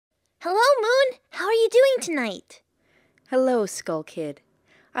Hello, Moon! How are you doing tonight? Hello, Skull Kid.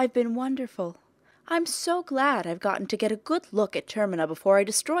 I've been wonderful. I'm so glad I've gotten to get a good look at Termina before I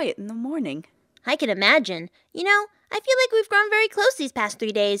destroy it in the morning. I can imagine. You know, I feel like we've grown very close these past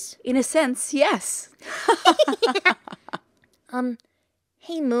 3 days. In a sense, yes.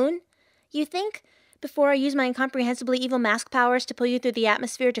 Hey, Moon. You think, before I use my incomprehensibly evil mask powers to pull you through the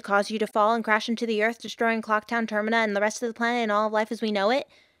atmosphere to cause you to fall and crash into the Earth, destroying Clocktown, Termina, and the rest of the planet and all of life as we know it,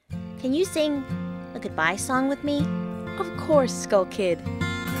 can you sing a goodbye song with me? Of course, Skull Kid.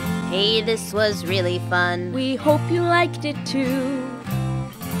 Hey, this was really fun. We hope you liked it too.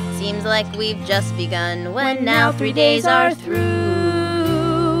 Seems like we've just begun when now 3 days are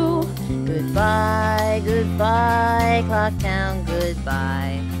through. Goodbye, goodbye, Clocktown,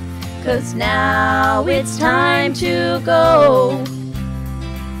 goodbye. 'Cause now it's time to go.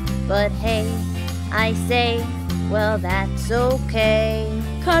 But hey, I say, well, that's okay.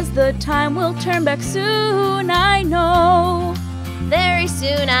 'Cause the time will turn back soon, I know. Very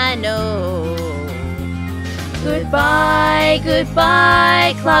soon, I know. Goodbye,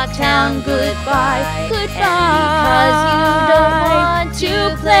 goodbye, Clocktown, goodbye, goodbye. And because you don't want to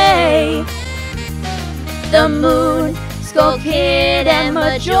play, The moon, Skull Kid, and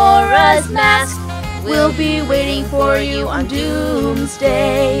Majora's mask will be waiting for you on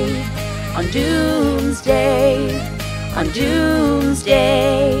Doomsday. On Doomsday. On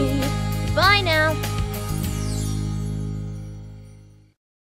Doomsday.